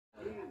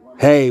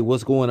Hey,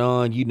 what's going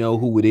on? You know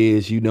who it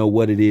is. You know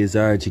what it is.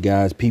 All right, you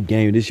guys. Peep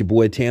game. This your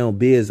boy Town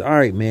Biz. All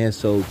right, man.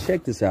 So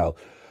check this out.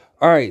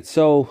 All right.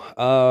 So,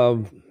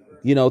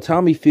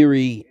 Tommy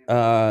Fury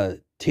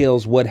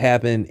tells what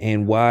happened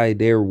and why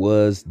there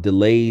was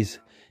delays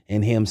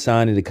in him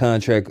signing the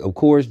contract. Of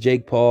course,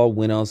 Jake Paul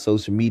went on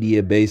social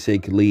media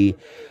basically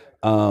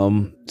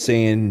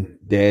saying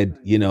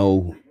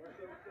that,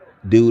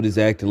 dude is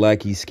acting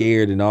like he's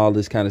scared and all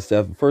this kind of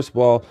stuff. First of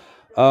all,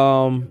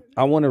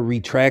 I want to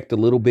retract a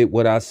little bit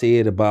what I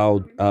said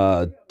about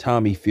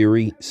Tommy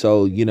Fury.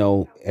 So,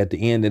 at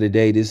the end of the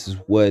day, this is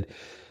what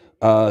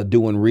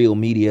doing real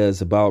media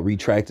is about,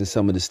 retracting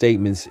some of the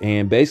statements.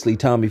 And basically,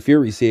 Tommy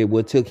Fury said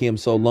what took him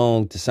so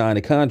long to sign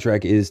a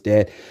contract is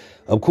that,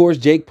 of course,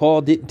 Jake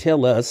Paul didn't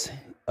tell us.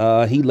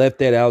 He left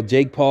that out.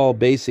 Jake Paul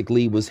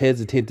basically was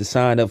hesitant to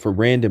sign up for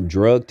random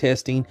drug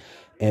testing.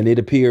 And it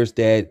appears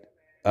that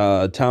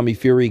Tommy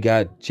Fury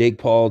got Jake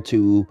Paul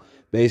to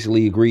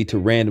basically agree to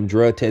random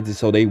drug testing.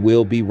 So they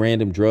will be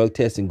random drug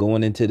testing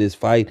going into this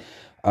fight.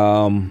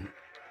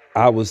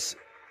 I was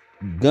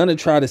gonna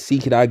try to see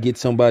could I get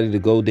somebody to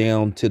go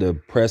down to the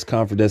press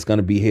conference that's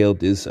gonna be held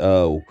this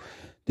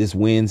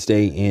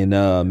Wednesday in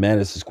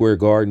Madison Square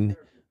Garden,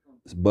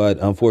 but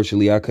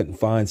unfortunately I couldn't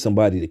find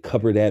somebody to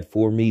cover that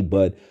for me.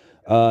 But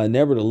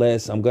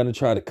nevertheless, I'm gonna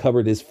try to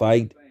cover this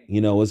fight.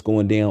 It's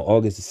going down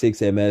August the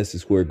 6th at Madison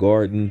Square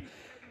Garden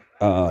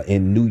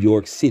in New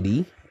York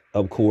City,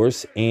 of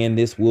course, and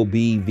this will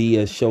be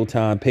via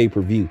Showtime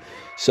pay-per-view.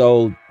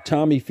 So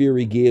Tommy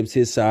Fury gives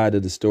his side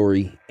of the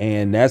story,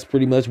 and that's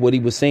pretty much what he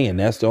was saying.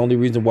 That's the only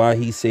reason why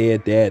he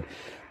said that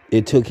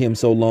it took him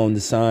so long to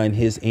sign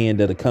his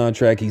end of the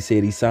contract. He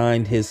said he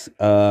signed his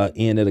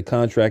end of the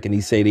contract, and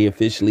he said they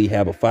officially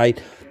have a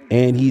fight,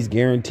 and he's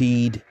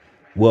guaranteed.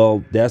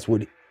 Well, that's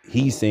what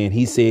he's saying.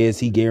 He says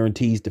he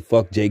guarantees to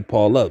fuck Jake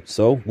Paul up.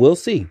 So we'll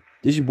see.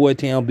 This your boy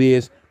Town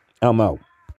Biz. I'm out.